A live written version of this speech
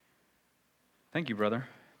Thank you, brother.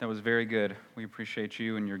 That was very good. We appreciate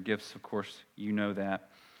you and your gifts, of course. You know that.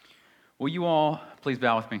 Will you all please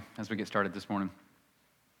bow with me as we get started this morning?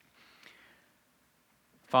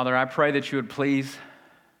 Father, I pray that you would please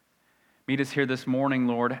meet us here this morning,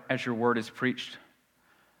 Lord, as your word is preached.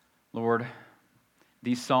 Lord,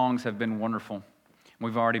 these songs have been wonderful.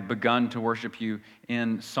 We've already begun to worship you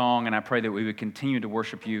in song, and I pray that we would continue to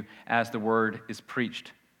worship you as the word is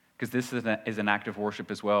preached, because this is an act of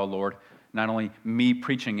worship as well, Lord. Not only me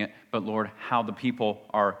preaching it, but Lord, how the people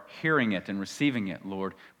are hearing it and receiving it,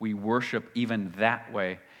 Lord. We worship even that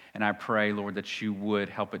way. And I pray, Lord, that you would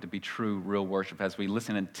help it to be true, real worship as we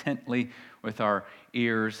listen intently with our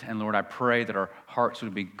ears. And Lord, I pray that our hearts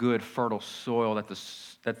would be good, fertile soil,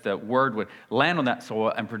 that the word would land on that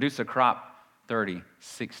soil and produce a crop 30,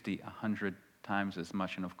 60, 100 times as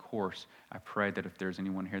much. And of course, I pray that if there's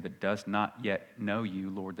anyone here that does not yet know you,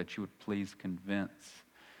 Lord, that you would please convince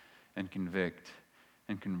and convict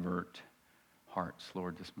and convert hearts,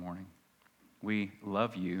 Lord, this morning. We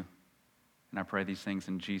love you, and I pray these things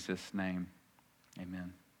in Jesus' name.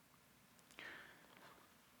 Amen.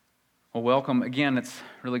 Well, welcome. Again, it's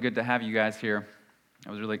really good to have you guys here. I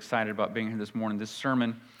was really excited about being here this morning. This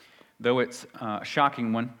sermon, though it's a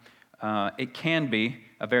shocking one, it can be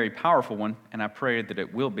a very powerful one, and I pray that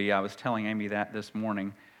it will be. I was telling Amy that this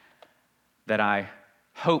morning, that I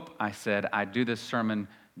hope I said I do this sermon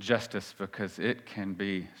justice, because it can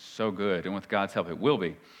be so good, and with God's help, it will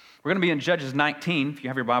be. We're going to be in Judges 19. If you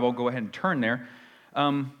have your Bible, go ahead and turn there.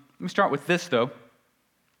 Let me start with this, though,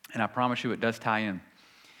 and I promise you it does tie in.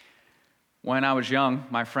 When I was young,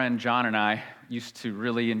 my friend John and I used to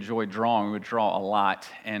really enjoy drawing. We would draw a lot,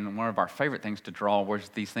 and one of our favorite things to draw was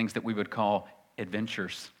these things that we would call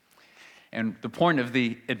adventures. And the point of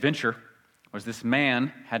the adventure was this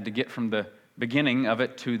man had to get from the beginning of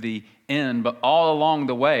it to the end, but all along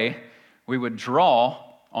the way, we would draw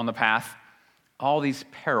on the path all these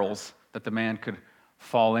perils that the man could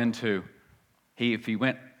fall into. If he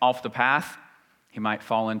went off the path, he might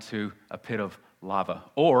fall into a pit of lava,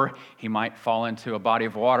 or he might fall into a body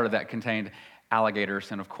of water that contained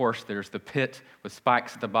alligators, and of course, there's the pit with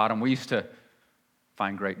spikes at the bottom. We used to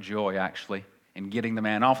find great joy, actually, in getting the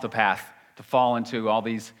man off the path to fall into all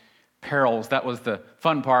these perils. That was the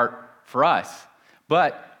fun part for us.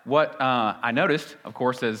 But what I noticed, of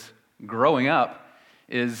course, as growing up,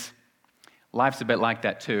 is life's a bit like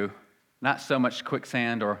that too. Not so much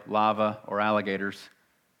quicksand or lava or alligators,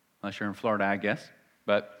 unless you're in Florida, I guess.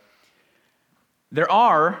 But there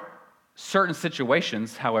are certain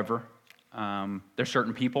situations, however, there's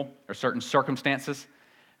certain people, there's certain circumstances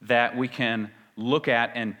that we can look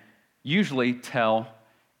at and usually tell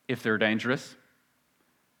if they're dangerous.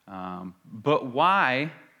 But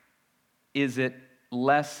why is it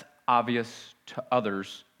less obvious to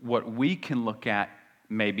others what we can look at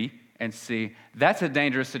maybe and see, that's a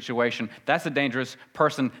dangerous situation, that's a dangerous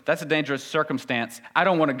person, that's a dangerous circumstance, I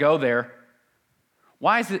don't want to go there?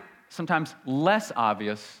 Why is it sometimes less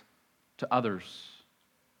obvious to others?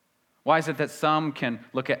 Why is it that some can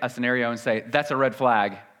look at a scenario and say, that's a red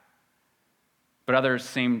flag, but others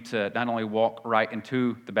seem to not only walk right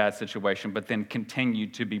into the bad situation, but then continue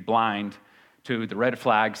to be blind to the red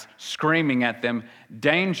flags, screaming at them,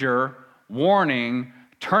 danger, warning,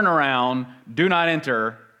 turn around, do not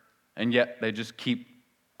enter, and yet they just keep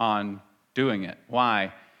on doing it.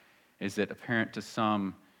 Why is it apparent to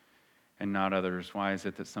some and not others? Why is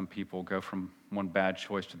it that some people go from one bad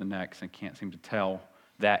choice to the next and can't seem to tell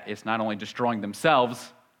that it's not only destroying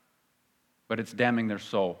themselves, but it's damning their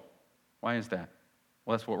soul? Why is that?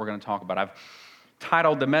 Well, that's what we're going to talk about. I've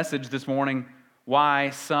titled the message this morning,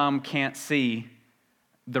 Why Some Can't See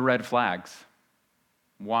the Red Flags.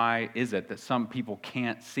 Why is it that some people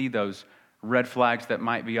can't see those red flags that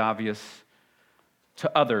might be obvious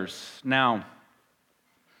to others? Now,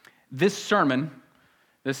 this sermon,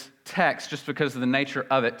 this text, just because of the nature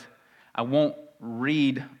of it, I won't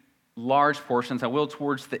read large portions. I will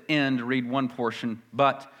towards the end read one portion,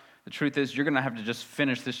 but the truth is you're going to have to just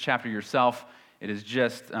finish this chapter yourself. It is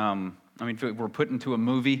just, if it were put into a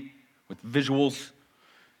movie with visuals,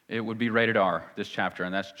 it would be rated R, this chapter,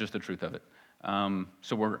 and that's just the truth of it. I'm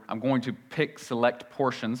going to pick select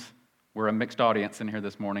portions. We're a mixed audience in here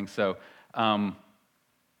this morning, so let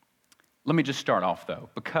me just start off, though,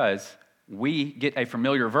 because we get a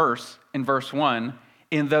familiar verse in verse 1.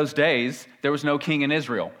 In those days, there was no king in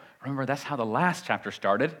Israel. Remember, that's how the last chapter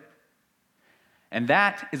started. And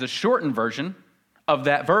that is a shortened version of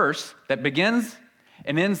that verse that begins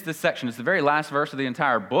and ends this section. It's the very last verse of the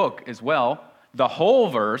entire book as well. The whole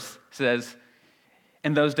verse says,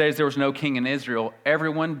 in those days there was no king in Israel.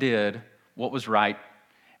 Everyone did what was right,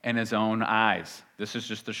 in his own eyes. This is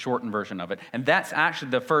just the shortened version of it. And that's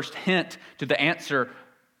actually the first hint to the answer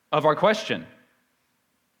of our question.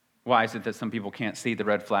 Why is it that some people can't see the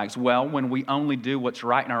red flags? Well, when we only do what's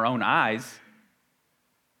right in our own eyes,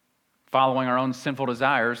 following our own sinful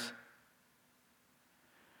desires,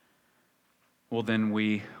 well, then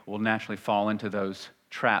we will naturally fall into those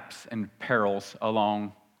traps and perils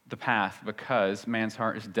along the path, because man's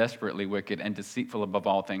heart is desperately wicked and deceitful above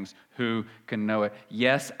all things. Who can know it?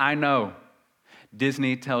 Yes, I know.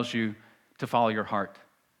 Disney tells you to follow your heart.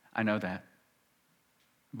 I know that.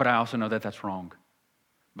 But I also know that that's wrong,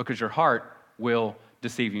 because your heart will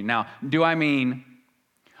deceive you. Now, do I mean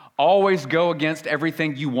always go against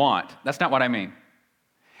everything you want? That's not what I mean.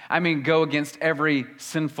 I mean go against every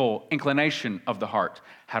sinful inclination of the heart.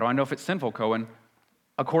 How do I know if it's sinful, Cohen?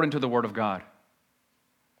 According to the Word of God.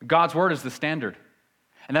 God's Word is the standard.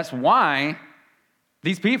 And that's why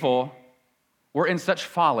these people were in such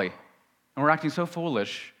folly and were acting so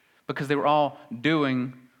foolish, because they were all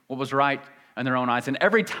doing what was right in their own eyes. And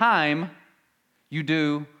every time you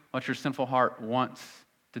do what your sinful heart wants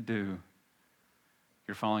to do,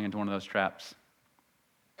 you're falling into one of those traps.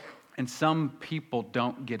 And some people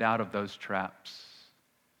don't get out of those traps.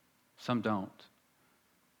 Some don't.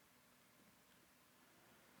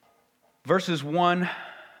 Verses 1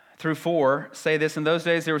 through 4 say this: In those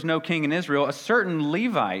days there was no king in Israel. A certain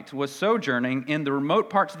Levite was sojourning in the remote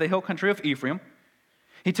parts of the hill country of Ephraim.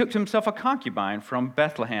 He took to himself a concubine from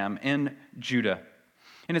Bethlehem in Judah.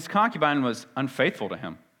 And his concubine was unfaithful to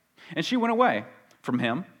him. And she went away from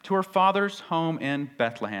him to her father's home in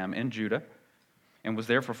Bethlehem in Judah, and was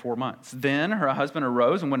there for 4 months. Then her husband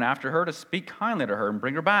arose and went after her to speak kindly to her and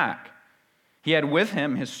bring her back. He had with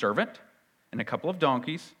him his servant and a couple of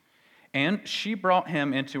donkeys, and she brought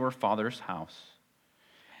him into her father's house.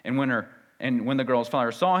 And when the girl's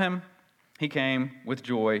father saw him, he came with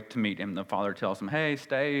joy to meet him. The father tells him, hey,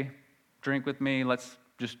 stay, drink with me. Let's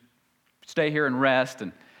just stay here and rest.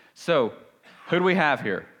 And so, who do we have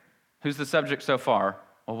here? Who's the subject so far?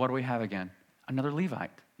 Well, what do we have again? Another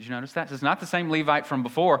Levite. Did you notice that? It's not the same Levite from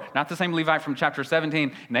before, not the same Levite from chapter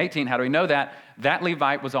 17 and 18. How do we know that? That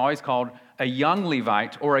Levite was always called a young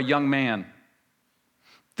Levite or a young man.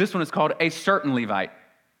 This one is called a certain Levite.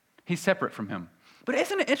 He's separate from him. But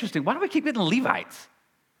isn't it interesting? Why do we keep getting Levites?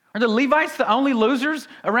 Are the Levites the only losers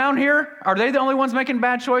around here? Are they the only ones making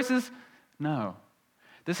bad choices? No.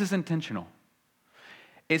 This is intentional.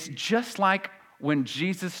 It's just like when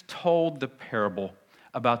Jesus told the parable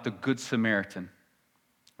about the Good Samaritan.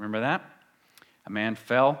 Remember that? A man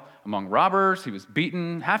fell among robbers. He was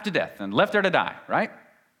beaten half to death and left there to die, right?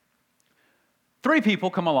 3 people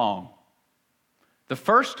come along. The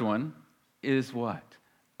first one is what?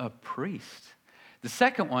 A priest. The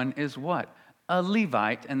second one is what? A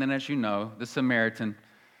Levite. And then, as you know, the Samaritan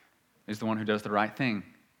is the one who does the right thing.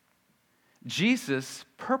 Jesus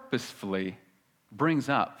purposefully brings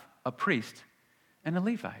up a priest and a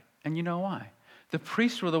Levite. And you know why? The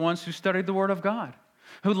priests were the ones who studied the Word of God,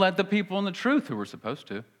 who led the people in the truth who were supposed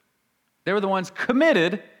to. They were the ones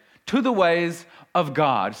committed to the ways of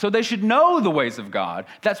God. So they should know the ways of God.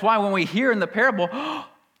 That's why when we hear in the parable,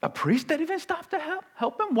 a priest didn't even stop to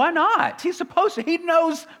help him? Why not? He's supposed to. He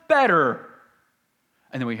knows better.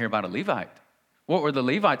 And then we hear about a Levite. What were the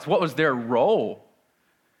Levites? What was their role?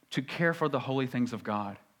 To care for the holy things of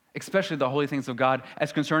God, especially the holy things of God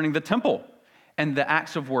as concerning the temple and the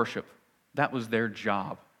acts of worship. That was their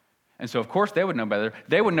job. And so, of course, they would know better.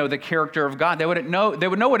 They would know the character of God. They would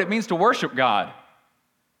know what it means to worship God.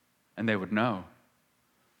 And they would know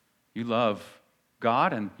you love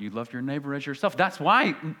God and you love your neighbor as yourself. That's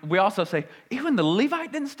why we also say, even the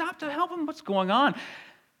Levite didn't stop to help him. What's going on?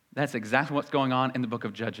 That's exactly what's going on in the book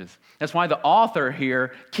of Judges. That's why the author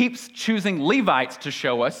here keeps choosing Levites to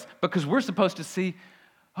show us, because we're supposed to see,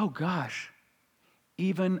 oh gosh,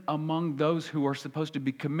 even among those who are supposed to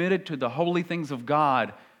be committed to the holy things of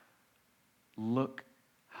God, look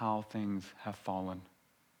how things have fallen.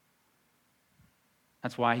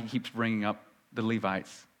 That's why he keeps bringing up the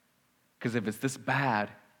Levites. Because if it's this bad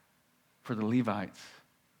for the Levites,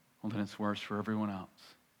 well, then it's worse for everyone else.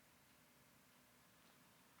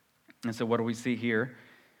 And so what do we see here?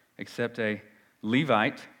 Except a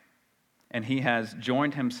Levite, and he has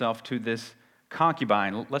joined himself to this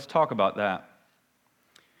concubine. Let's talk about that.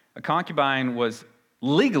 A concubine was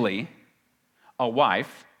legally a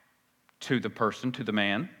wife to the person, to the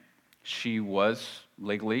man. She was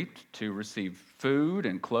legally to receive food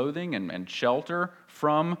and clothing and shelter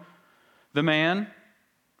from the man,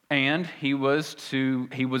 and he was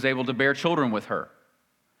able to bear children with her.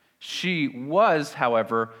 She was,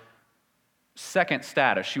 however, second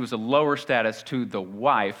status. She was a lower status to the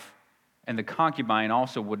wife, and the concubine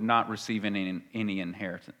also would not receive any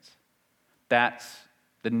inheritance. That's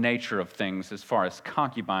the nature of things as far as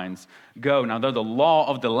concubines go. Now, though the law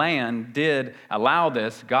of the land did allow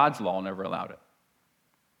this, God's law never allowed it.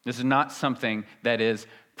 This is not something that is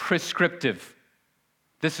prescriptive.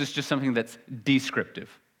 This is just something that's descriptive.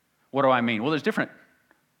 What do I mean? Well, there's different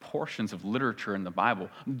portions of literature in the Bible.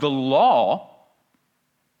 The law,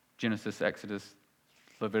 Genesis, Exodus,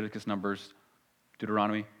 Leviticus, Numbers,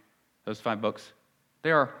 Deuteronomy, those 5 books,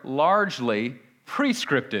 they are largely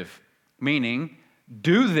prescriptive, meaning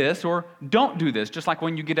do this or don't do this. Just like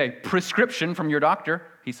when you get a prescription from your doctor,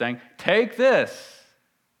 he's saying, take this.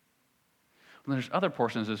 Well, there's other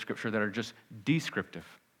portions of the Scripture that are just descriptive.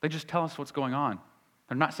 They just tell us what's going on.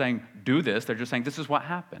 They're not saying, do this. They're just saying, this is what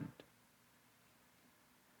happened.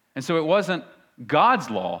 And so it wasn't God's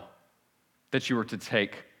law that you were to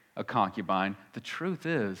take a concubine. The truth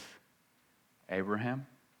is, Abraham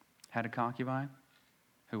had a concubine.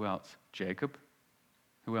 Who else? Jacob.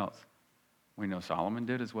 Who else? We know Solomon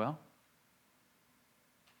did as well.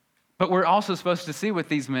 But we're also supposed to see with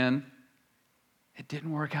these men, it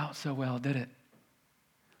didn't work out so well, did it?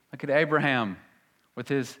 Look at Abraham with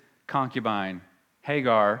his concubine,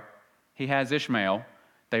 Hagar. He has Ishmael.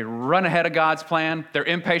 They run ahead of God's plan. They're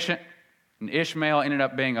impatient. And Ishmael ended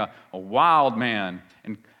up being a wild man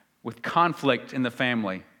and with conflict in the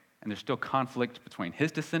family. And there's still conflict between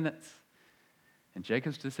his descendants and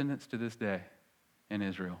Jacob's descendants to this day in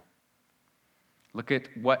Israel. Look at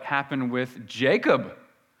what happened with Jacob.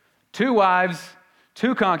 2 wives,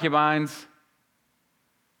 2 concubines.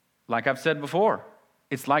 Like I've said before,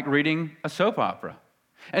 it's like reading a soap opera.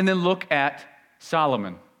 And then look at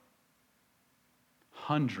Solomon.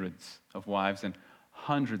 Hundreds of wives and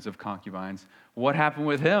hundreds of concubines. What happened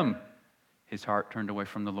with him? His heart turned away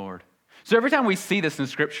from the Lord. So every time we see this in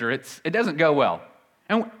Scripture, it doesn't go well.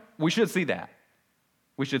 And we should see that.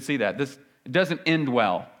 We should see that. It doesn't end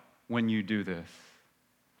well when you do this.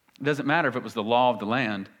 It doesn't matter if it was the law of the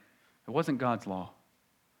land. It wasn't God's law.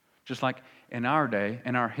 Just like in our day,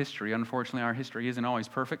 in our history, unfortunately our history isn't always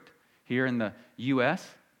perfect. Here in the U.S.,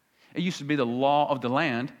 it used to be the law of the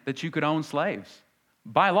land that you could own slaves.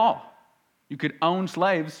 By law. You could own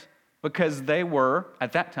slaves because they were,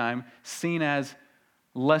 at that time, seen as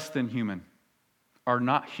less than human, or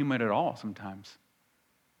not human at all sometimes.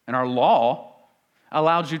 And our law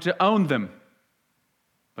allowed you to own them,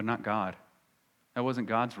 but not God. That wasn't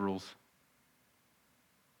God's rules.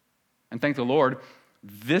 And thank the Lord,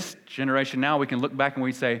 this generation now we can look back and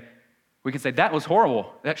we can say that was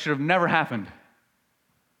horrible. That should have never happened.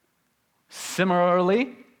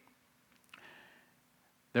 Similarly,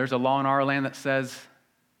 there's a law in our land that says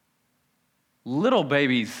little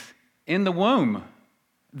babies in the womb,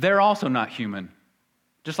 they're also not human.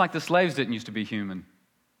 Just like the slaves didn't used to be human.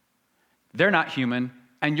 They're not human,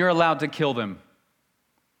 and you're allowed to kill them.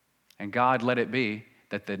 And God let it be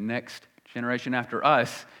that the next generation after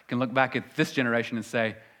us can look back at this generation and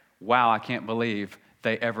say, wow, I can't believe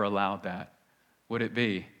they ever allowed that. Would it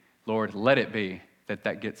be, Lord, let it be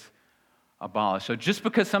that gets abolished. So just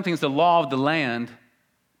because something's the law of the land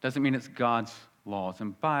doesn't mean it's God's laws.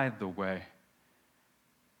 And by the way,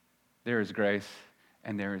 there is grace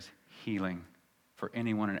and there is healing for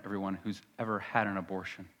anyone and everyone who's ever had an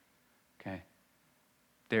abortion. Okay?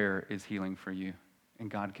 There is healing for you, and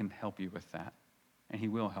God can help you with that. And He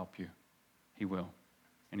will help you. He will,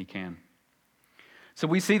 and He can. So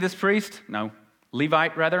we see this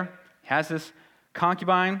Levite rather, has this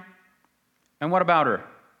concubine, and what about her?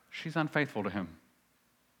 She's unfaithful to him.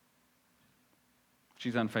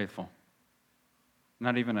 She's unfaithful.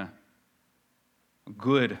 Not even a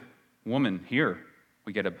good woman here.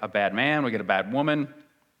 We get a bad man, we get a bad woman,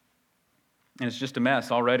 and it's just a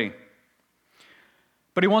mess already.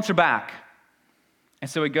 But he wants her back. And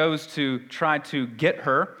so he goes to try to get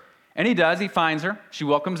her, and he does. He finds her. She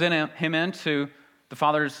welcomes him into the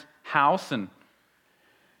father's house, and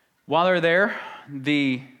while they're there,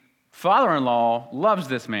 the father-in-law loves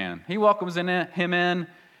this man. He welcomes him in,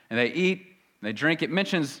 and they eat, and they drink. It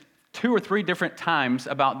mentions 2 or 3 different times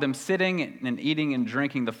about them sitting and eating and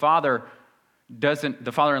drinking. The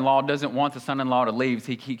father-in-law doesn't want the son-in-law to leave.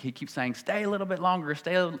 He keeps saying, stay a little bit longer,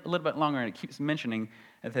 and it keeps mentioning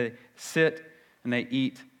that they sit and they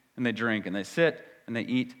eat and they drink, and they sit and they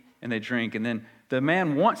eat and they drink. And then the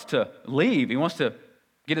man wants to leave. He wants to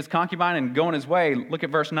get his concubine and go on his way. Look at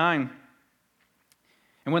verse 9.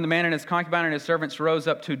 And when the man and his concubine and his servants rose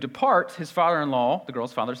up to depart, his father-in-law, the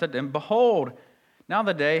girl's father, said to him, behold, now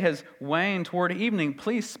the day has waned toward evening.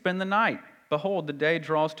 Please spend the night. Behold, the day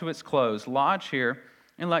draws to its close. Lodge here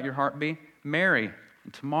and let your heart be merry,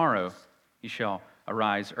 and tomorrow you shall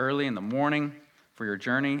arise early in the morning for your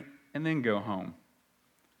journey, and then go home.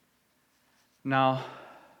 Now,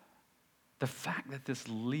 the fact that this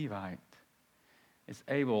Levite is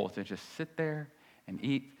able to just sit there and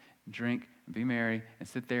eat, and drink, and be merry, and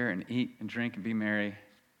sit there and eat and drink and be merry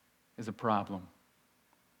is a problem.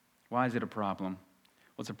 Why is it a problem?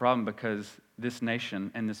 Well, it's a problem because this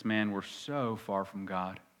nation and this man were so far from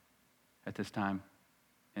God at this time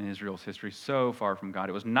in Israel's history, so far from God.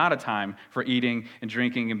 It was not a time for eating and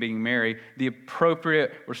drinking and being merry. The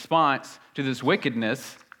appropriate response to this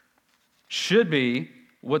wickedness should be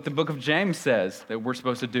what the book of James says that we're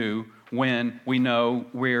supposed to do when we know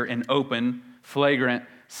we're in open, flagrant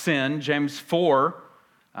sin. James 4,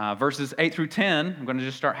 verses 8 through 10. I'm going to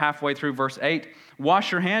just start halfway through verse 8.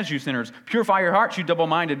 Wash your hands, you sinners. Purify your hearts, you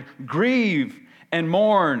double-minded. Grieve and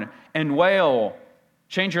mourn and wail.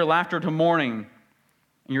 Change your laughter to mourning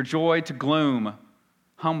and your joy to gloom.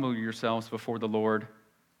 Humble yourselves before the Lord,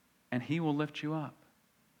 and he will lift you up.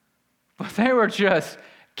 But they were just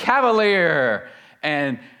cavalier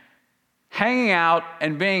and hanging out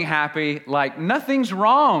and being happy like nothing's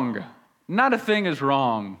wrong. Not a thing is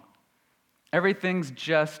wrong. Everything's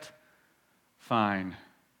just fine.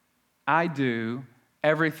 I do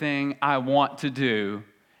everything I want to do,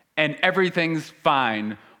 and everything's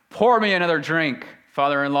fine. Pour me another drink,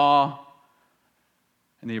 father-in-law.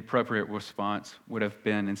 And the appropriate response would have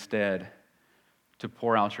been instead to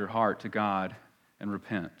pour out your heart to God and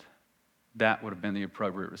repent. That would have been the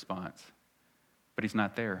appropriate response. But he's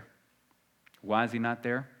not there. Why is he not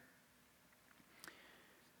there?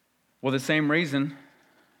 Well, the same reason.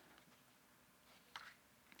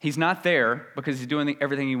 He's not there because he's doing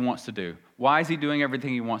everything he wants to do. Why is he doing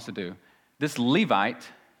everything he wants to do? This Levite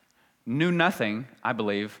knew nothing, I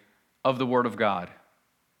believe, of the Word of God.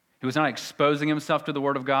 He was not exposing himself to the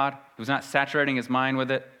Word of God. He was not saturating his mind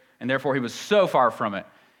with it, and therefore he was so far from it.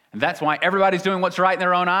 And that's why everybody's doing what's right in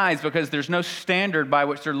their own eyes, because there's no standard by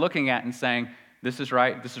which they're looking at and saying, this is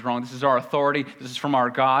right, this is wrong, this is our authority, this is from our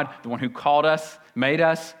God, the one who called us, made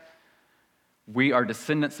us. We are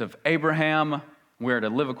descendants of Abraham. We are to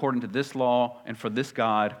live according to this law and for this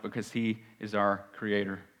God because he is our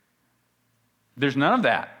creator. There's none of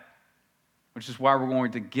that, which is why we're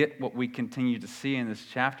going to get what we continue to see in this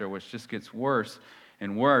chapter, which just gets worse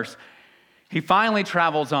and worse. He finally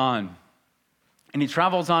travels on. And he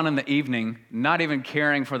travels on in the evening, not even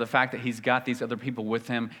caring for the fact that he's got these other people with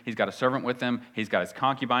him. He's got a servant with him. He's got his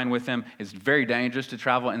concubine with him. It's very dangerous to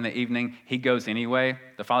travel in the evening. He goes anyway.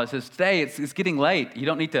 The father says, stay, it's getting late. You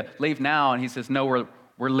don't need to leave now. And he says, no,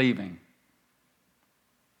 we're leaving.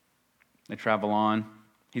 They travel on.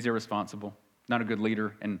 He's irresponsible. Not a good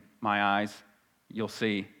leader in my eyes. You'll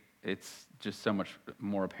see it's just so much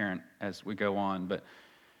more apparent as we go on. But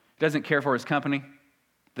he doesn't care for his company.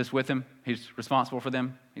 This with him, he's responsible for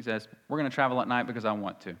them. He says, we're going to travel at night because I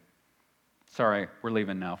want to. Sorry, we're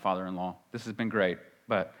leaving now, father-in-law. This has been great,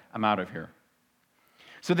 but I'm out of here.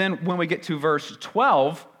 So then when we get to verse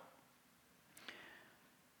 12,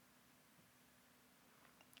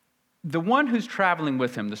 the one who's traveling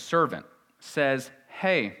with him, the servant, says,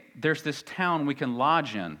 hey, there's this town we can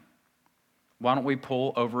lodge in. Why don't we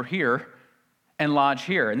pull over here and lodge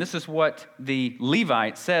here? And this is what the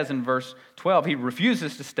Levite says in verse 12. He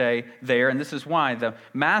refuses to stay there, and this is why. The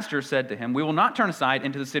master said to him, we will not turn aside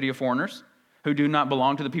into the city of foreigners who do not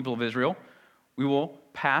belong to the people of Israel. We will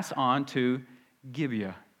pass on to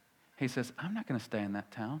Gibeah. He says, I'm not going to stay in that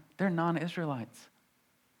town. They're non-Israelites.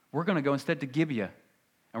 We're going to go instead to Gibeah,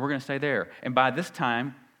 and we're going to stay there. And by this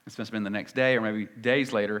time, this must have been the next day or maybe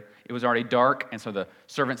days later, it was already dark, and so the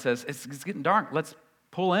servant says, it's getting dark. Let's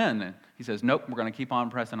pull in. And he says, nope, we're going to keep on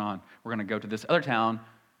pressing on. We're going to go to this other town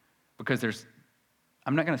because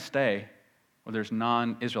I'm not going to stay where there's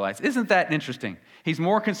non-Israelites. Isn't that interesting? He's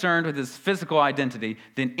more concerned with his physical identity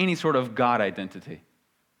than any sort of God identity.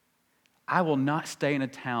 I will not stay in a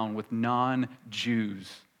town with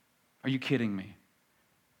non-Jews. Are you kidding me?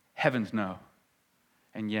 Heavens no.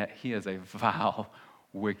 And yet he is a vile,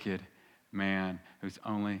 wicked man who's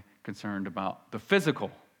only concerned about the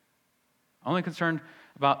physical. Only concerned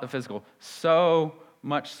about the physical. So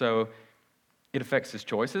much so, it affects his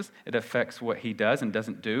choices. It affects what he does and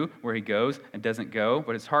doesn't do, where he goes and doesn't go.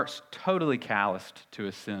 But his heart's totally calloused to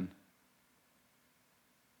his sin.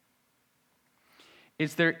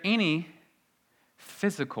 Is there any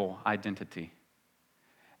physical identity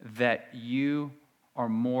that you are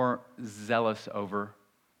more zealous over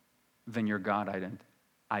than your God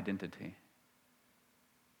identity?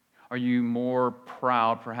 Are you more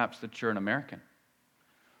proud, perhaps, that you're an American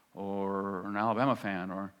or an Alabama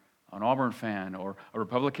fan or an Auburn fan or a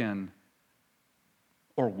Republican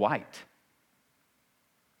or white?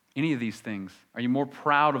 Any of these things? Are you more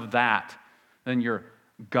proud of that than your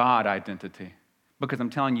God identity? Because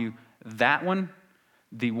I'm telling you, that one,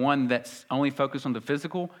 the one that's only focused on the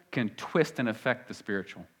physical, can twist and affect the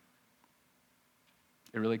spiritual.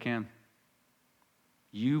 It really can.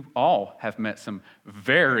 You all have met some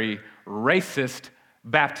very racist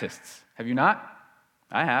Baptists, have you not?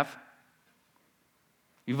 I have.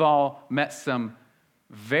 You've all met some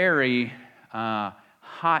very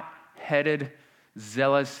hot-headed,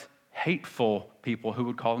 zealous, hateful people who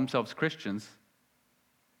would call themselves Christians.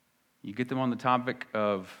 You get them on the topic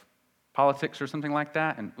of politics or something like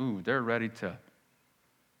that, and they're ready to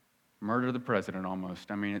murder the president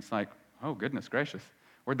almost. I mean, it's like, oh, goodness gracious.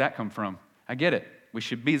 Where'd that come from? I get it. We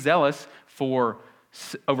should be zealous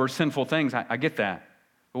over sinful things. I get that.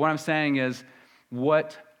 But what I'm saying is,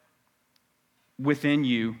 what within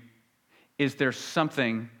you, is there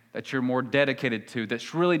something that you're more dedicated to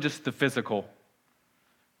that's really just the physical,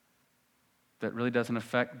 that really doesn't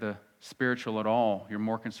affect the spiritual at all? You're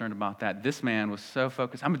more concerned about that. This man was so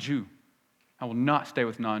focused. I'm a Jew. I will not stay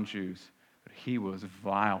with non-Jews. But he was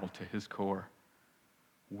vile to his core,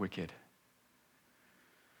 wicked.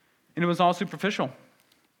 And it was all superficial.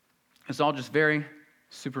 It was all just very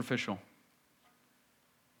superficial.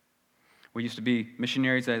 We used to be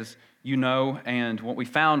missionaries, as you know, and what we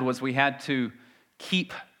found was we had to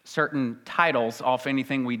keep certain titles off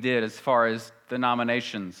anything we did as far as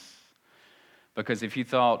denominations. Because if you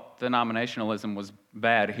thought denominationalism was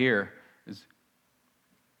bad here, it was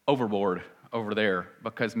overboard over there,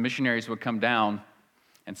 because missionaries would come down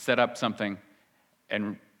and set up something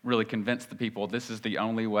and really convince the people, this is the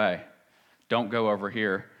only way. Don't go over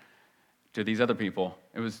here to these other people.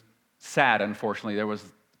 It was sad, unfortunately. There was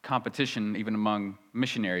competition even among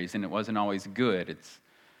missionaries, and it wasn't always good.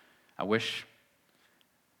 I wish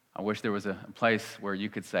there was a place where you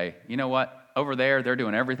could say, you know what, over there, they're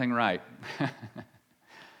doing everything right. But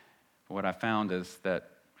what I found is that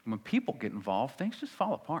when people get involved, things just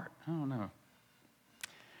fall apart. I don't know.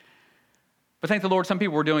 But thank the Lord, some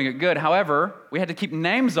people were doing it good. However, we had to keep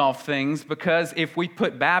names off things, because if we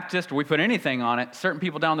put Baptist or we put anything on it, certain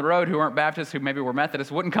people down the road who aren't Baptists, who maybe were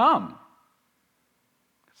Methodists, wouldn't come.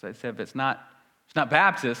 So they said, if it's not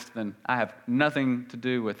Baptist, then I have nothing to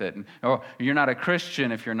do with it. Or you're not a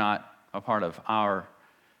Christian if you're not a part of our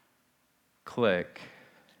clique.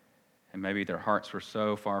 And maybe their hearts were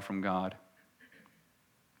so far from God.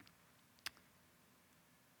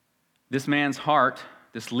 This man's heart,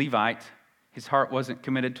 this Levite, his heart wasn't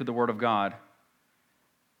committed to the Word of God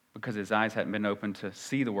because his eyes hadn't been open to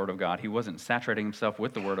see the Word of God. He wasn't saturating himself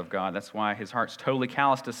with the Word of God. That's why his heart's totally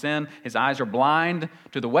callous to sin. His eyes are blind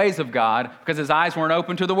to the ways of God because his eyes weren't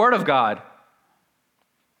open to the Word of God.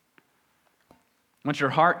 Want your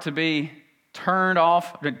heart to be turned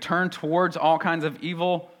towards all kinds of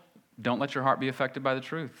evil? Don't let your heart be affected by the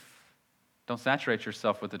truth. Don't saturate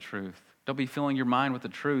yourself with the truth. Don't be filling your mind with the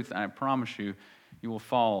truth, and I promise you, you will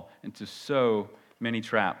fall into so many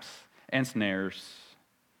traps and snares.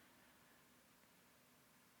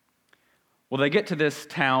 Well, they get to this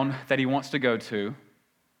town that he wants to go to,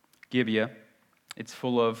 Gibeah. It's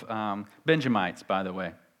full of Benjamites, by the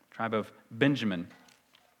way. Tribe of Benjamin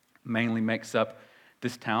mainly makes up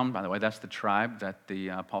this town. By the way, that's the tribe that the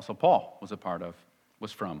Apostle Paul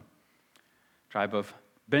was from. Tribe of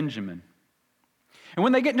Benjamin. And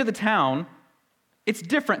when they get into the town, it's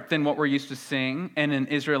different than what we're used to seeing in an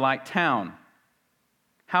Israelite town.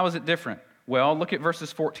 How is it different? Well, look at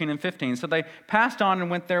verses 14 and 15. So they passed on and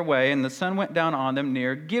went their way, and the sun went down on them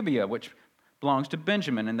near Gibeah, which belongs to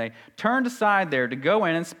Benjamin. And they turned aside there to go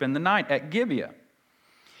in and spend the night at Gibeah.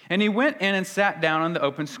 And he went in and sat down in the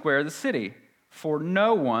open square of the city, for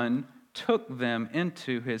no one took them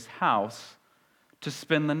into his house to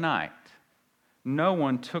spend the night. No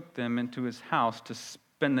one took them into his house to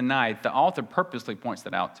spend the night. The author purposely points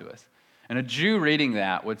that out to us. And a Jew reading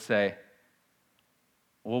that would say,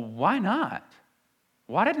 well, why not?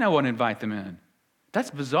 Why did no one invite them in? That's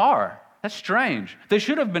bizarre. That's strange. They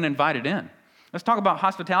should have been invited in. Let's talk about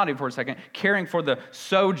hospitality for a second. Caring for the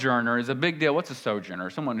sojourner is a big deal. What's a sojourner?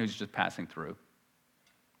 Someone who's just passing through.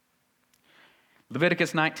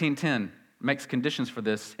 Leviticus 19:10 makes conditions for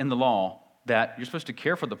this in the law, that you're supposed to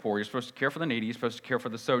care for the poor, you're supposed to care for the needy, you're supposed to care for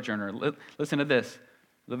the sojourner. Listen to this.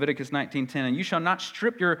 Leviticus 19:10, and you shall not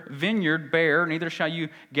strip your vineyard bare, neither shall you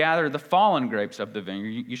gather the fallen grapes of the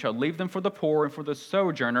vineyard. You shall leave them for the poor and for the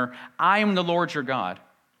sojourner. I am the Lord your God.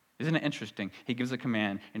 Isn't it interesting? He gives a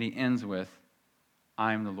command, and he ends with,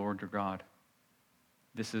 I am the Lord your God.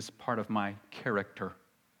 This is part of my character.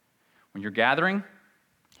 When you're gathering,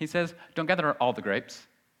 he says, don't gather all the grapes.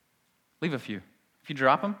 Leave a few. If you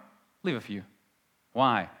drop them, leave a few.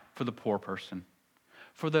 Why? For the poor person,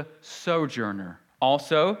 for the sojourner.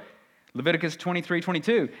 Also, Leviticus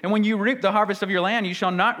 23:22. And when you reap the harvest of your land, you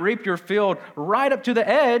shall not reap your field right up to the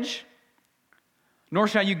edge, nor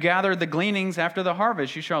shall you gather the gleanings after the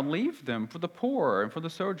harvest. You shall leave them for the poor and for the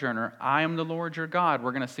sojourner. I am the Lord your God.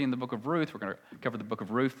 We're going to see in the book of Ruth. We're going to cover the book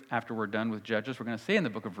of Ruth after we're done with Judges. We're going to see in the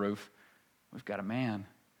book of Ruth, we've got a man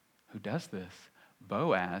who does this.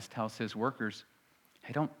 Boaz tells his workers,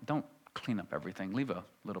 hey, don't clean up everything. Leave a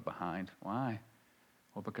little behind. Why?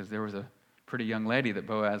 Well, because there was a pretty young lady that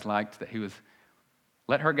Boaz liked that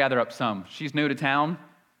let her gather up some. She's new to town.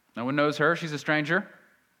 No one knows her. She's a stranger.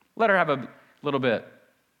 Let her have a little bit.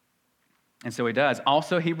 And so he does.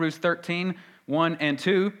 Also, Hebrews 13:1 and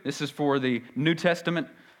 2. This is for the New Testament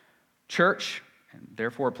church, and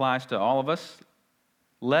therefore applies to all of us.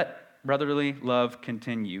 Let brotherly love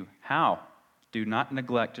continue. How? Do not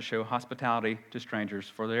neglect to show hospitality to strangers,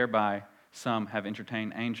 for thereby some have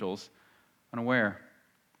entertained angels unaware.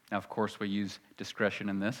 Now, of course, we use discretion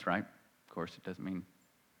in this, right? Of course, it doesn't mean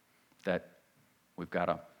that we've got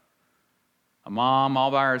a mom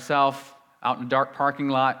all by herself out in a dark parking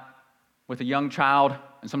lot with a young child,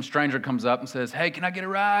 and some stranger comes up and says, hey, can I get a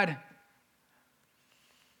ride?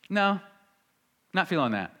 No, not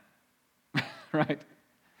feeling that, right?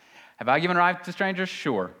 Have I given a ride to strangers?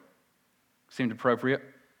 Sure. Seemed appropriate,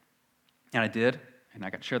 and I did, and I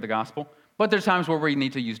got to share the gospel. But there's times where we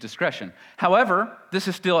need to use discretion. However, this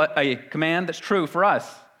is still a command that's true for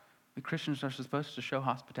us. We Christians are supposed to show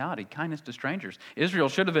hospitality, kindness to strangers. Israel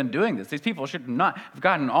should have been doing this. These people should not have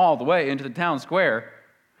gotten all the way into the town square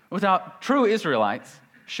without true Israelites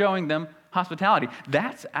showing them hospitality.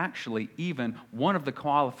 That's actually even one of the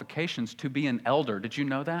qualifications to be an elder. Did you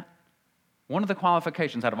know that? One of the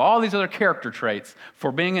qualifications out of all these other character traits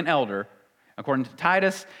for being an elder, according to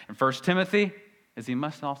Titus and 1 Timothy, is he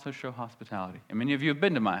must also show hospitality. And many of you have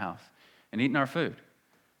been to my house and eaten our food.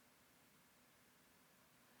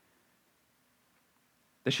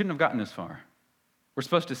 They shouldn't have gotten this far. We're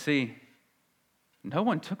supposed to see no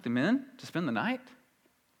one took them in to spend the night.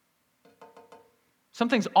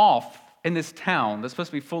 Something's off in this town that's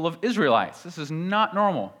supposed to be full of Israelites. This is not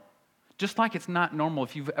normal. Just like it's not normal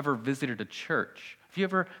if you've ever visited a church. Have you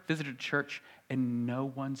ever visited a church and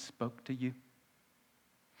no one spoke to you?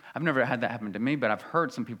 I've never had that happen to me, but I've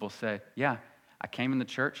heard some people say, yeah, I came in the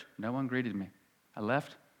church, no one greeted me. I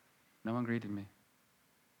left, no one greeted me.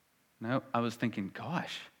 No, I was thinking,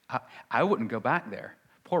 gosh, I wouldn't go back there.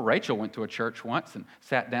 Poor Rachel went to a church once and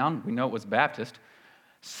sat down. We know it was Baptist.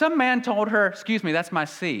 Some man told her, excuse me, that's my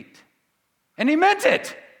seat. And he meant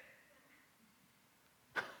it.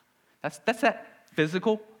 That's that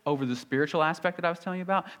physical over the spiritual aspect that I was telling you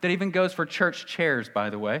about. That even goes for church chairs, by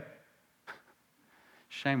the way.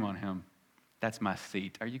 Shame on him. That's my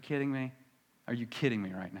seat. Are you kidding me? Are you kidding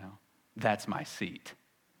me right now? That's my seat.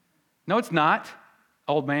 No, it's not,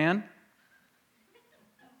 old man.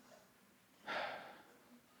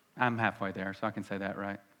 I'm halfway there, so I can say that,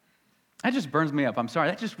 right? That just burns me up. I'm sorry.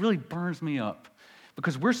 That just really burns me up.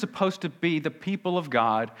 Because we're supposed to be the people of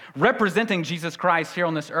God representing Jesus Christ here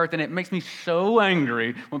on this earth, and it makes me so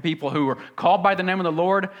angry when people who are called by the name of the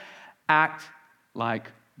Lord act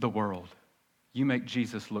like the world. You make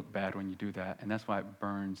Jesus look bad when you do that, and that's why it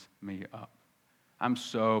burns me up. I'm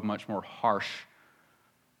so much more harsh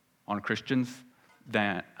on Christians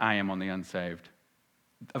than I am on the unsaved.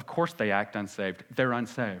 Of course they act unsaved. They're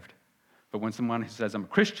unsaved. But when someone who says, I'm a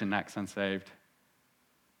Christian, acts unsaved,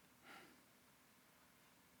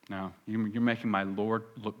 no, you're making my Lord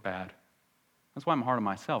look bad. That's why I'm hard on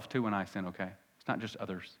myself, too, when I sin, okay? It's not just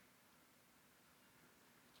others.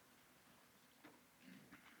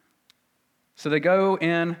 So they go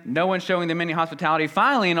in, no one showing them any hospitality.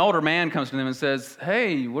 Finally, an older man comes to them and says,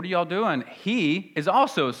 hey, what are y'all doing? He is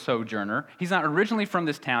also a sojourner. He's not originally from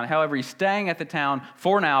this town. However, he's staying at the town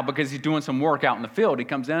for now because he's doing some work out in the field. He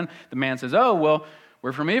comes in, the man says, oh, well,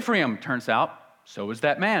 we're from Ephraim. Turns out, so is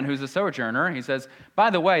that man who's a sojourner. He says,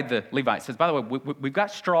 by the way, the Levite says, by the way, we've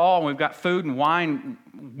got straw, and we've got food and wine.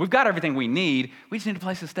 We've got everything we need. We just need a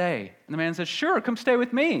place to stay. And the man says, sure, come stay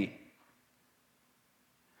with me.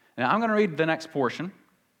 Now, I'm going to read the next portion.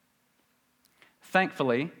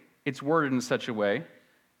 Thankfully, it's worded in such a way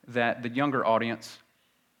that the younger audience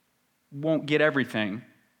won't get everything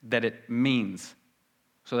that it means.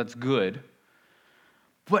 So that's good.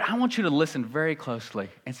 But I want you to listen very closely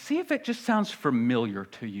and see if it just sounds familiar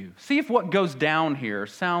to you. See if what goes down here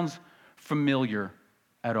sounds familiar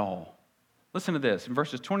at all. Listen to this in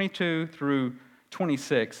verses 22 through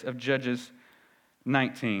 26 of Judges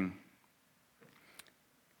 19.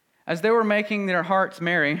 As they were making their hearts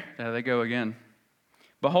merry, there they go again.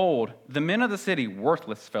 Behold, the men of the city,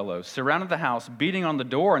 worthless fellows, surrounded the house, beating on the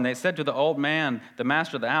door, and they said to the old man, the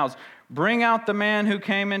master of the house, bring out the man who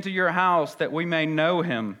came into your house, that we may know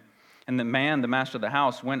him. And the man, the master of the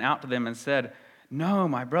house, went out to them and said, no,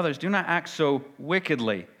 my brothers, do not act so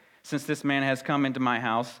wickedly. Since this man has come into my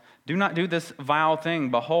house, do not do this vile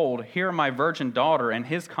thing. Behold, here are my virgin daughter and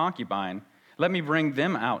his concubine. Let me bring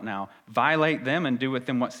them out now, violate them, and do with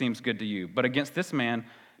them what seems good to you. But against this man,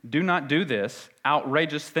 do not do this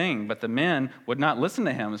outrageous thing. But the men would not listen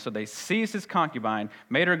to him, so they seized his concubine,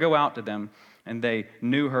 made her go out to them, and they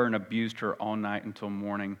knew her and abused her all night until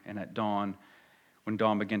morning. And at dawn, when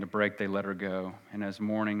dawn began to break, they let her go. And as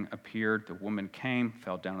morning appeared, the woman came,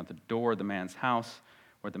 fell down at the door of the man's house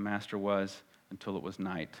where the master was until it was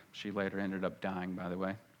night. She later ended up dying, by the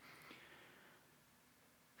way.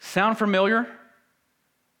 Sound familiar?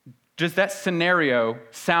 Does that scenario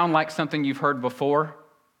sound like something you've heard before?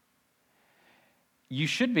 You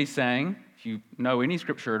should be saying, if you know any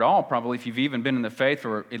scripture at all, probably if you've even been in the faith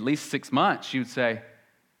for at least 6 months, you'd say,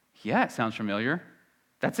 yeah, it sounds familiar.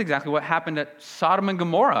 That's exactly what happened at Sodom and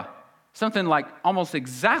Gomorrah. Something like almost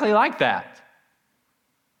exactly like that.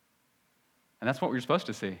 And that's what we're supposed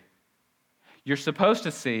to see. You're supposed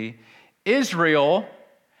to see Israel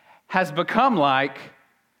has become like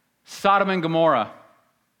Sodom and Gomorrah,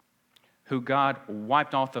 who God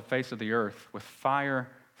wiped off the face of the earth with fire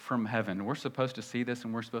from heaven. We're supposed to see this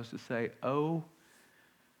and we're supposed to say, oh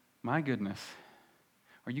my goodness,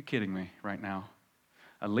 are you kidding me right now?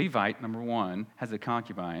 A Levite, number one, has a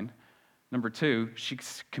concubine. Number two,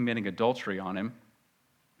 she's committing adultery on him.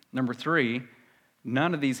 Number three,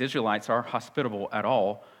 none of these Israelites are hospitable at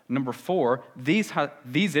all. Number four, these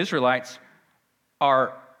Israelites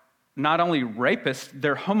are not only rapists,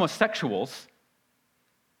 they're homosexuals.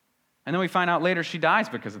 And then we find out later she dies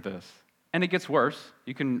because of this. And it gets worse.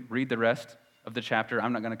 You can read the rest of the chapter.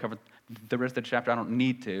 I'm not going to cover the rest of the chapter. I don't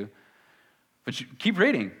need to. But you keep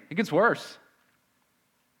reading. It gets worse.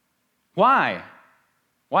 Why?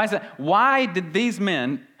 Why is that? Why did these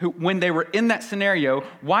men, who, when they were in that scenario,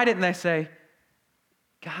 why didn't they say,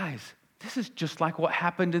 guys, this is just like what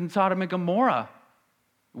happened in Sodom and Gomorrah?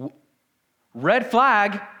 Red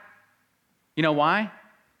flag. You know why?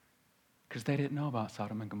 Because they didn't know about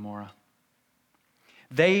Sodom and Gomorrah.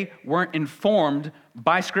 They weren't informed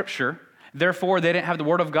by Scripture. Therefore, they didn't have the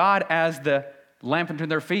Word of God as the lamp unto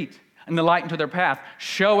their feet and the light unto their path,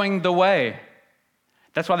 showing the way.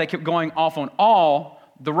 That's why they kept going off on all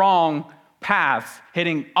the wrong paths,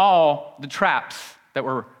 hitting all the traps that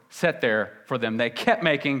were set there for them. They kept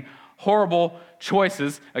making horrible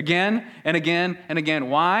choices again and again and again.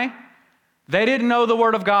 Why? They didn't know the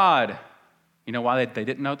Word of God. You know why they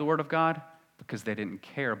didn't know the Word of God? Because they didn't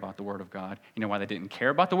care about the Word of God. You know why they didn't care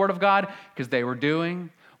about the Word of God? Because they were doing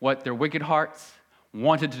what their wicked hearts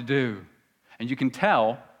wanted to do. And you can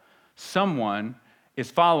tell someone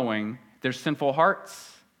is following their sinful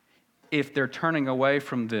hearts if they're turning away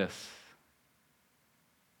from this.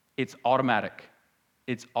 It's automatic.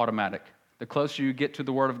 It's automatic. The closer you get to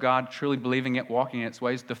the Word of God, truly believing it, walking in its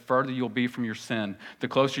ways, the further you'll be from your sin. The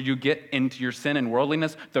closer you get into your sin and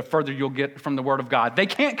worldliness, the further you'll get from the Word of God. They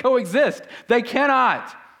can't coexist. They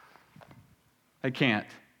cannot. They can't.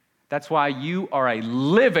 That's why you are a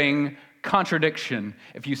living contradiction.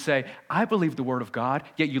 If you say, I believe the Word of God,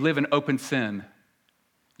 yet you live in open sin,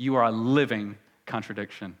 you are a living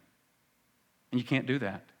contradiction. And you can't do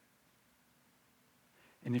that.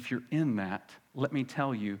 And if you're in that, let me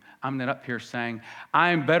tell you, I'm not up here saying,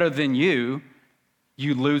 I'm better than you,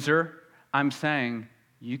 you loser. I'm saying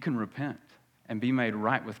you can repent and be made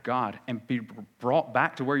right with God and be brought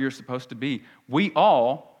back to where you're supposed to be. We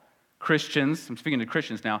all, Christians, I'm speaking to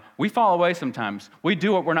Christians now, we fall away sometimes. We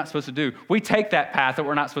do what we're not supposed to do. We take that path that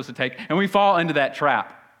we're not supposed to take, and we fall into that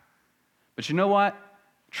trap. But you know what?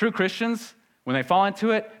 True Christians, when they fall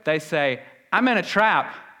into it, they say, I'm in a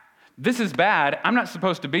trap. This is bad. I'm not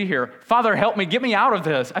supposed to be here. Father, help me. Get me out of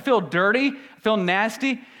this. I feel dirty. I feel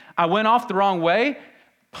nasty. I went off the wrong way.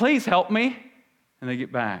 Please help me. And they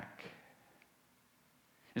get back.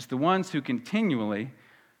 It's the ones who continually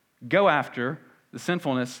go after the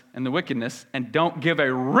sinfulness and the wickedness and don't give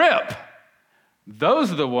a rip.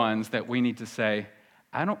 Those are the ones that we need to say,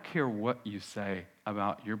 I don't care what you say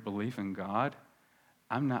about your belief in God.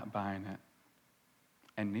 I'm not buying it.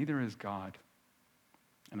 And neither is God.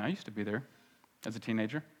 And I used to be there as a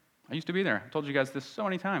teenager. I used to be there. I told you guys this so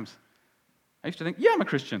many times. I used to think, yeah, I'm a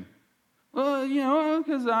Christian. Well, you know,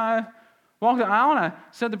 because I walked the aisle and I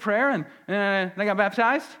said the prayer and I got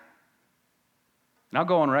baptized. And I'll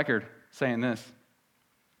go on record saying this.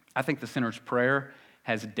 I think the sinner's prayer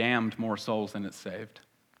has damned more souls than it's saved.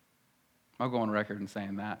 I'll go on record in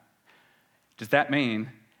saying that. Does that mean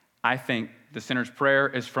I think the sinner's prayer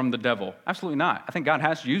is from the devil? Absolutely not. I think God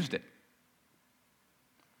has used it.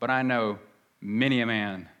 But I know many a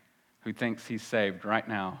man who thinks he's saved right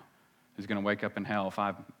now who's going to wake up in hell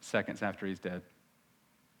 5 seconds after he's dead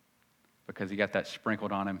because he got that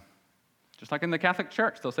sprinkled on him. Just like in the Catholic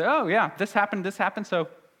Church, they'll say, oh yeah, this happened, so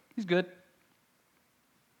he's good.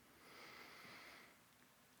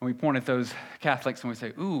 And we point at those Catholics and we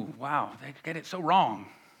say, ooh, wow, they get it so wrong.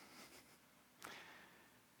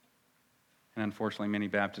 And unfortunately, many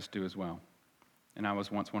Baptists do as well. And I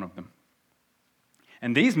was once one of them.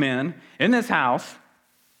 And these men in this house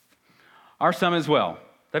are some as well.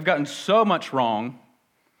 They've gotten so much wrong.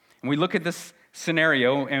 And we look at this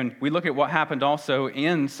scenario and we look at what happened also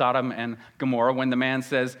in Sodom and Gomorrah when the man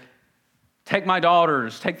says, take my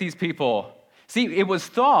daughters, take these people. See, it was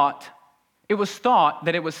thought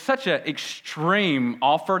that it was such an extreme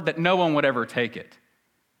offer that no one would ever take it.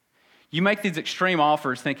 You make these extreme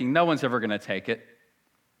offers thinking no one's ever going to take it.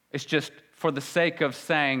 It's just for the sake of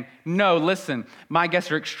saying, no, listen, my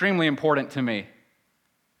guests are extremely important to me.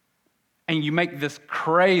 And you make this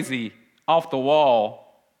crazy,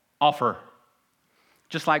 off-the-wall offer.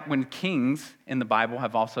 Just like when kings in the Bible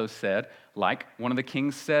have also said, like one of the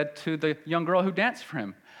kings said to the young girl who danced for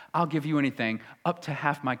him, I'll give you anything up to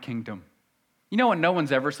half my kingdom. You know what no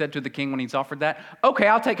one's ever said to the king when he's offered that? Okay,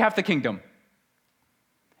 I'll take half the kingdom.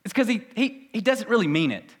 It's because he doesn't really mean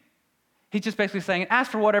it. He's just basically saying, ask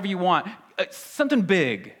for whatever you want, something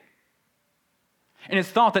big. And it's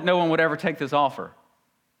thought that no one would ever take this offer.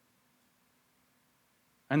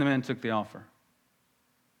 And the men took the offer.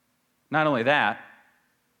 Not only that,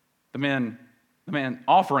 the man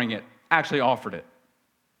offering it actually offered it.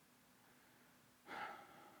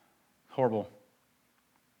 Horrible,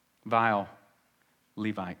 vile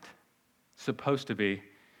Levite, supposed to be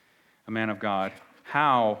a man of God.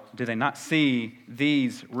 How did they not see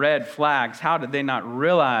these red flags? How did they not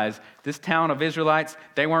realize this town of Israelites,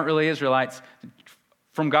 they weren't really Israelites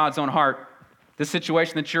from God's own heart? The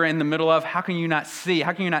situation that you're in the middle of, how can you not see?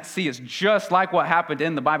 How can you not see? It's just like what happened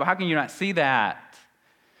in the Bible. How can you not see that?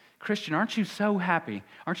 Christian, aren't you so happy?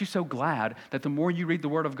 Aren't you so glad that the more you read the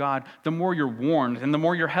Word of God, the more you're warned and the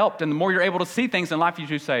more you're helped and the more you're able to see things in life,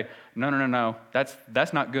 you say, no,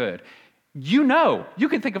 that's not good. You know, you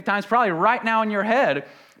can think of times probably right now in your head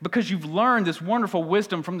because you've learned this wonderful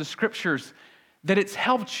wisdom from the Scriptures that it's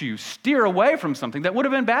helped you steer away from something that would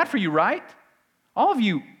have been bad for you, right? All of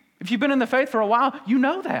you, if you've been in the faith for a while, you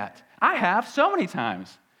know that. I have so many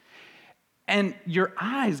times. And your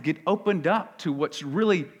eyes get opened up to what's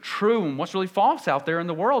really true and what's really false out there in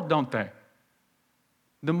the world, don't they?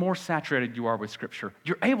 The more saturated you are with Scripture,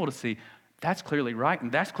 you're able to see that's clearly right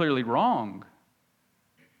and that's clearly wrong.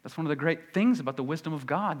 That's one of the great things about the wisdom of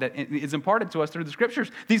God that is imparted to us through the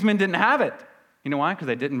Scriptures. These men didn't have it. You know why? Because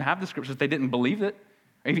they didn't have the Scriptures. They didn't believe it.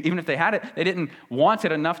 Even if they had it, they didn't want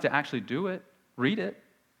it enough to actually do it, read it.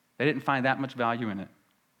 They didn't find that much value in it.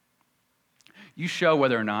 You show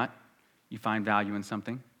whether or not you find value in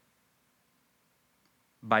something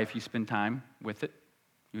by if you spend time with it,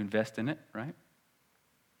 you invest in it, right?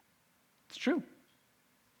 It's true.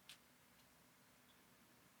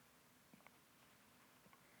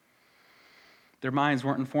 Their minds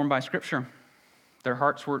weren't informed by Scripture. Their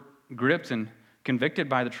hearts were gripped and convicted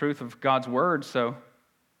by the truth of God's Word, so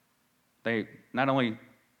they not only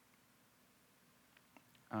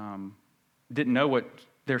didn't know what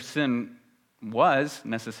their sin was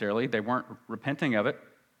necessarily, they weren't repenting of it.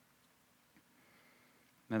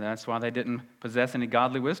 And that's why they didn't possess any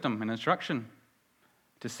godly wisdom and instruction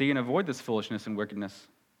to see and avoid this foolishness and wickedness.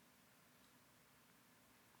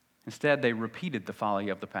 Instead, they repeated the folly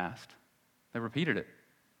of the past. They repeated it.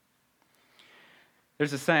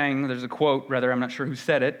 There's a quote, I'm not sure who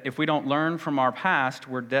said it. If we don't learn from our past,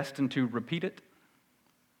 we're destined to repeat it.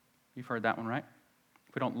 You've heard that one, right?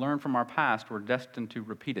 If we don't learn from our past, we're destined to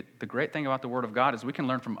repeat it. The great thing about the Word of God is we can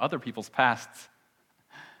learn from other people's pasts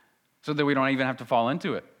so that we don't even have to fall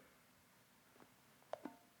into it.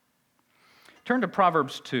 Turn to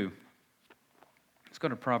Proverbs 2. Let's go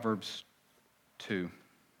to Proverbs 2.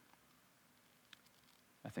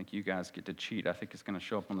 I think you guys get to cheat. I think it's going to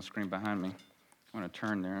show up on the screen behind me. I'm going to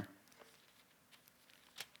turn there.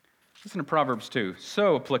 Listen to Proverbs 2.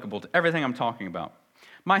 So applicable to everything I'm talking about.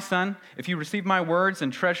 My son, if you receive my words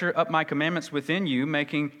and treasure up my commandments within you,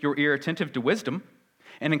 making your ear attentive to wisdom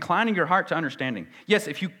and inclining your heart to understanding. Yes,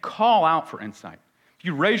 if you call out for insight, if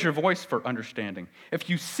you raise your voice for understanding, if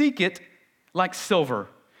you seek it like silver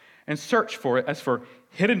and search for it as for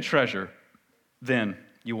hidden treasure, then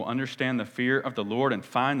you will understand the fear of the Lord and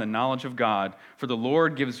find the knowledge of God. For the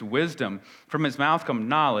Lord gives wisdom. From his mouth come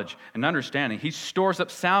knowledge and understanding. He stores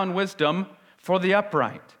up sound wisdom for the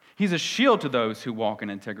upright. He's a shield to those who walk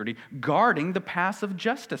in integrity, guarding the paths of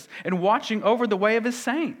justice and watching over the way of his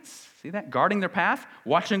saints. See that? Guarding their path,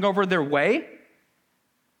 watching over their way.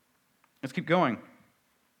 Let's keep going.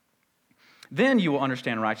 Then you will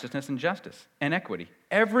understand righteousness and justice and equity.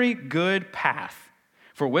 Every good path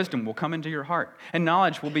for wisdom will come into your heart, and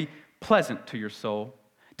knowledge will be pleasant to your soul.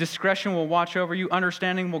 Discretion will watch over you,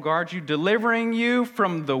 understanding will guard you, delivering you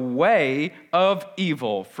from the way of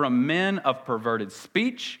evil, from men of perverted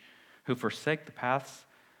speech who forsake the paths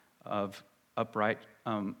of uprightness,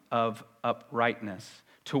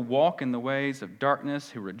 to walk in the ways of darkness,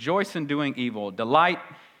 who rejoice in doing evil, delight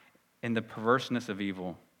in the perverseness of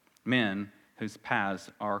evil, men whose paths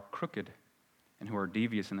are crooked and who are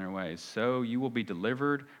devious in their ways. So you will be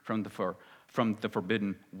delivered from the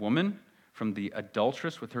forbidden woman, from the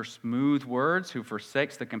adulteress with her smooth words, who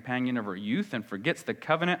forsakes the companion of her youth and forgets the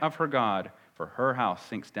covenant of her God. For her house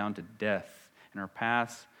sinks down to death, and her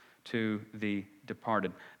paths to the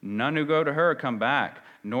departed. None who go to her come back,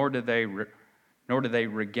 nor do they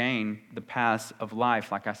regain the paths of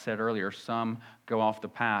life. Like I said earlier, some go off the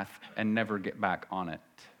path and never get back on it.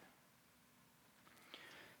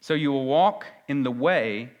 So you will walk in the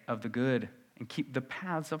way of the good and keep the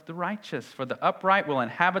paths of the righteous. For the upright will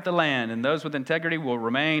inhabit the land, and those with integrity will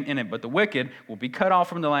remain in it. But the wicked will be cut off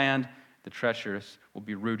from the land. The treacherous will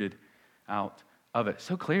be rooted out of it.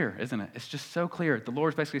 So clear, isn't it? It's just so clear. The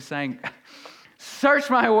Lord's basically saying, search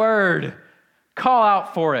my word, call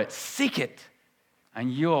out for it, seek it,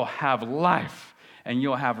 and you'll have life, and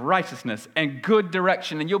you'll have righteousness and good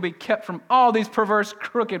direction, and you'll be kept from all these perverse,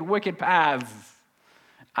 crooked, wicked paths.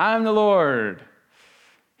 I'm the Lord.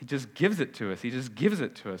 He just gives it to us. He just gives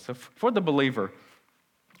it to us. So for the unbeliever,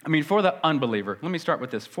 let me start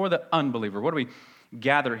with this. For the unbeliever, what do we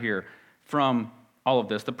gather here from all of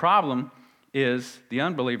this? The problem is the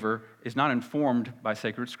unbeliever is not informed by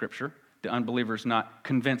sacred scripture. The unbeliever is not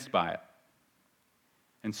convinced by it.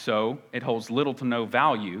 And so it holds little to no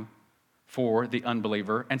value for the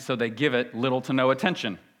unbeliever, and so they give it little to no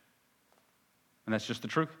attention. And that's just the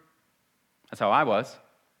truth. That's how I was.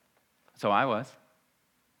 You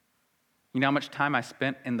know how much time I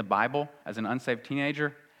spent in the Bible as an unsaved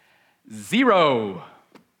teenager? 0.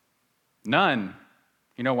 None.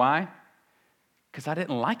 You know why? Because I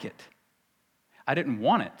didn't like it. I didn't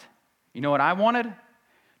want it. You know what I wanted?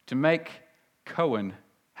 To make Cohen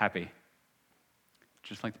happy.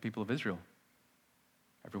 Just like the people of Israel.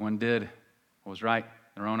 Everyone did what was right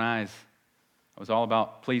in their own eyes. It was all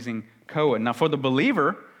about pleasing Cohen. Now, for the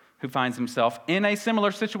believer who finds himself in a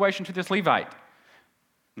similar situation to this Levite.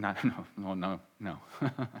 No.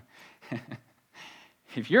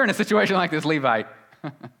 If you're in a situation like this Levite,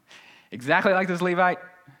 exactly like this Levite,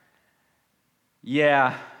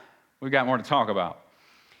 yeah, we've got more to talk about.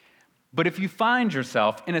 But if you find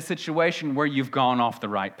yourself in a situation where you've gone off the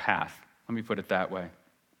right path, let me put it that way,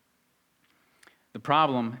 the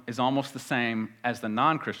problem is almost the same as the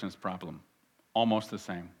non-Christian's problem. Almost the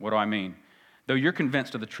same. What do I mean? Though you're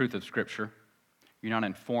convinced of the truth of Scripture, you're not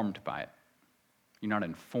informed by it.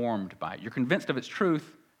 You're convinced of its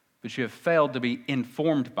truth, but you have failed to be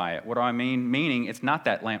informed by it. What do I mean? Meaning it's not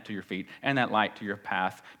that lamp to your feet and that light to your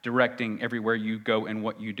path, directing everywhere you go and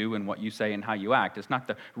what you do and what you say and how you act. It's not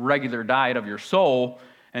the regular diet of your soul,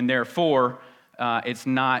 and therefore it's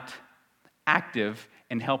not active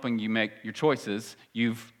in helping you make your choices.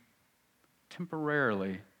 You've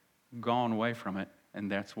temporarily gone away from it,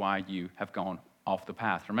 and that's why you have gone off the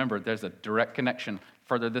path. Remember, there's a direct connection. The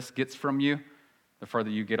further this gets from you, the further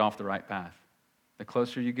you get off the right path. The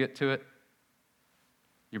closer you get to it,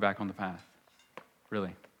 you're back on the path.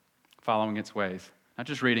 Really. Following its ways. Not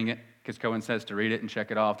just reading it, because Cohen says to read it and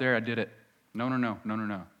check it off. There, I did it.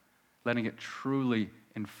 No. Letting it truly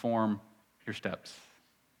inform your steps.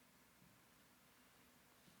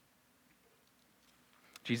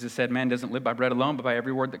 Jesus said, man doesn't live by bread alone, but by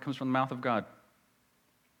every word that comes from the mouth of God.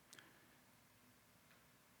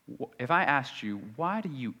 If I asked you, why do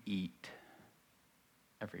you eat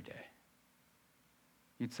every day?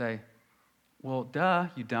 You'd say, well, duh,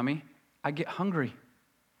 you dummy. I get hungry.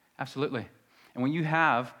 Absolutely. And when you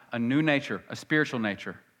have a new nature, a spiritual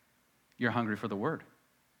nature, you're hungry for the word.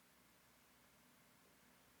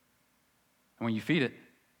 And when you feed it,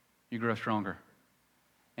 you grow stronger.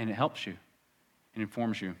 And it helps you. It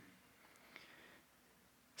informs you.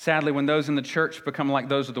 Sadly, when those in the church become like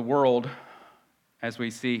those of the world, as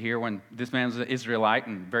we see here, when this man was an Israelite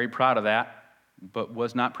and very proud of that, but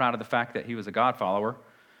was not proud of the fact that he was a God follower,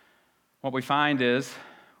 what we find is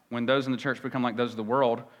when those in the church become like those of the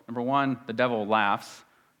world, number one, the devil laughs.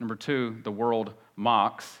 Number two, the world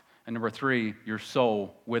mocks. And number three, your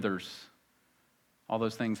soul withers. All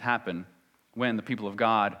those things happen when the people of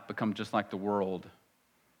God become just like the world.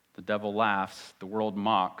 The devil laughs, the world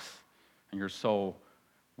mocks, and your soul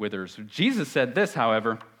withers. Jesus said this,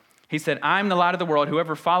 however. He said, I'm the light of the world.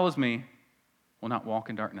 Whoever follows me will not walk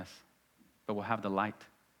in darkness, but will have the light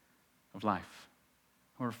of life.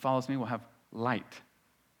 Whoever follows me will have light.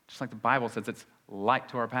 Just like the Bible says, it's light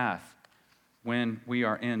to our path. When we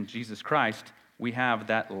are in Jesus Christ, we have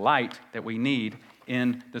that light that we need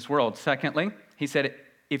in this world. Secondly, he said,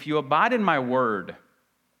 if you abide in my word,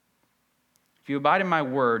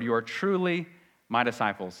 you are truly my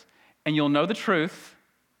disciples. And you'll know the truth,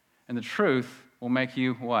 and the truth will make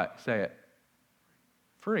you what? Say it.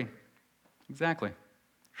 Free. Exactly.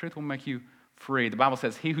 Truth will make you free. The Bible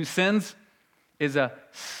says, he who sins is a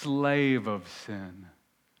slave of sin.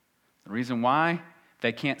 The reason why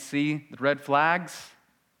they can't see the red flags,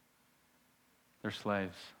 they're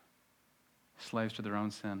slaves. Slaves to their own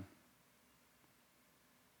sin.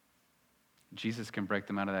 Jesus can break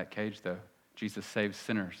them out of that cage, though. Jesus saves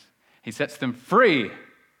sinners. He sets them free,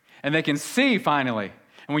 and they can see finally.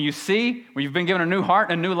 And when you've been given a new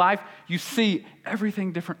heart and a new life, you see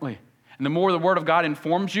everything differently. And the more the Word of God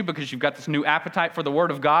informs you, because you've got this new appetite for the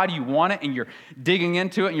Word of God, you want it, and you're digging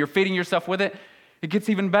into it, and you're feeding yourself with it, it gets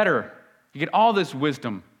even better. You get all this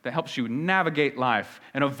wisdom that helps you navigate life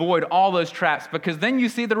and avoid all those traps, because then you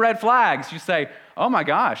see the red flags. You say, oh my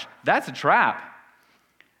gosh, that's a trap.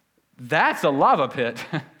 That's a lava pit.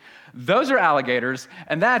 Those are alligators,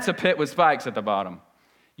 and that's a pit with spikes at the bottom.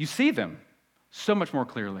 You see them so much more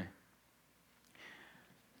clearly.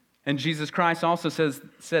 And Jesus Christ also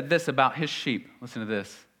said this about his sheep. Listen to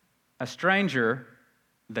this. A stranger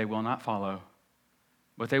they will not follow,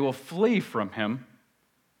 but they will flee from him,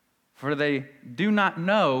 for they do not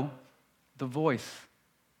know the voice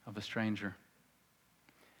of a stranger.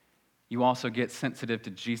 You also get sensitive to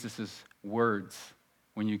Jesus' words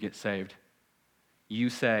when you get saved. You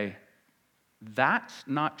say, that's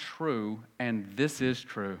not true, and this is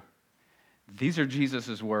true. These are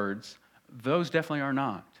Jesus' words. Those definitely are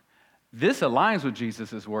not. This aligns with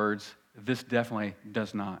Jesus' words. This definitely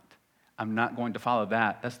does not. I'm not going to follow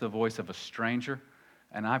that. That's the voice of a stranger,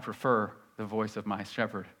 and I prefer the voice of my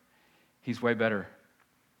shepherd. He's way better,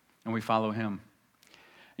 and we follow him.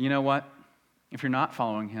 And you know what? If you're not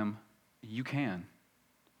following him, you can.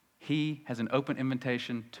 He has an open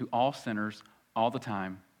invitation to all sinners all the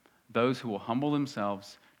time, those who will humble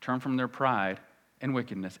themselves, turn from their pride and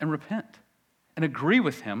wickedness, and repent, and agree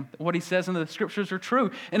with him that what he says in the scriptures are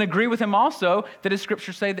true, and agree with him also that his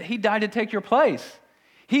scriptures say that he died to take your place.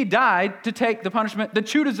 He died to take the punishment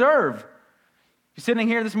that you deserve. You're sitting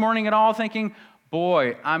here this morning at all thinking,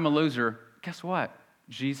 boy, I'm a loser. Guess what?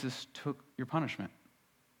 Jesus took your punishment.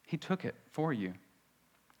 He took it for you.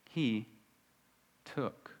 He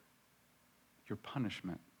took your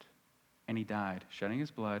punishment. And he died, shedding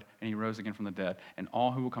his blood, and he rose again from the dead. And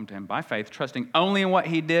all who will come to him by faith, trusting only in what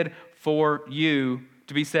he did for you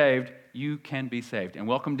to be saved, you can be saved and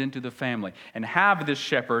welcomed into the family and have this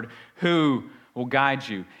shepherd who will guide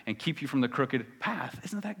you and keep you from the crooked path.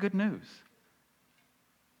 Isn't that good news?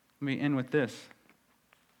 Let me end with this.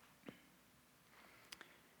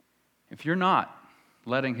 If you're not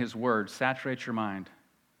letting his word saturate your mind,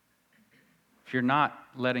 if you're not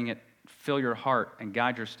letting it fill your heart and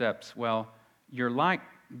guide your steps, well, you're like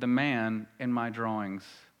the man in my drawings,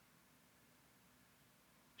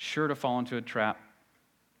 sure to fall into a trap,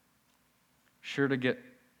 sure to get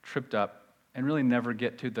tripped up, and really never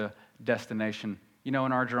get to the destination. You know,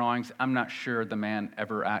 in our drawings, I'm not sure the man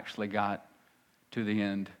ever actually got to the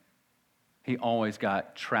end. He always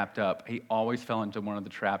got trapped up. He always fell into one of the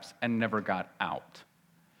traps and never got out.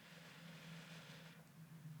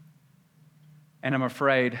 And I'm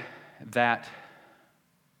afraid that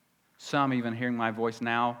some, even hearing my voice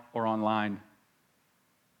now or online,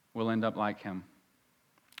 will end up like him.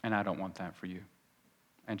 And I don't want that for you.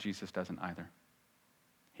 And Jesus doesn't either.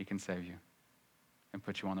 He can save you and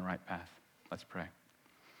put you on the right path. Let's pray.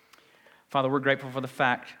 Father, we're grateful for the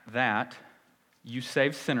fact that you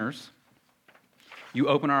save sinners. You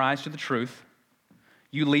open our eyes to the truth.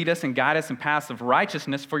 You lead us and guide us in paths of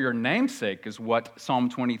righteousness for your name's sake, is what Psalm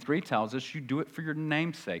 23 tells us. You do it for your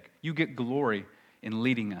name's sake. You get glory in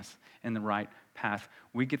leading us in the right path.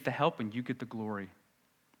 We get the help and you get the glory.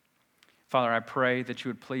 Father, I pray that you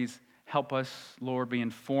would please help us, Lord, be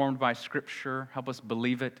informed by Scripture. Help us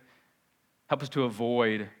believe it. Help us to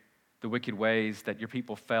avoid the wicked ways that your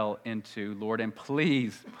people fell into, Lord. And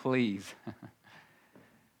please, please,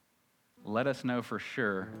 let us know for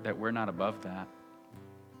sure that we're not above that,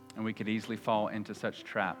 and we could easily fall into such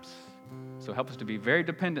traps. So help us to be very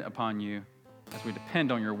dependent upon you as we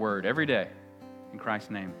depend on your word every day. In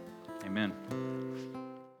Christ's name, amen.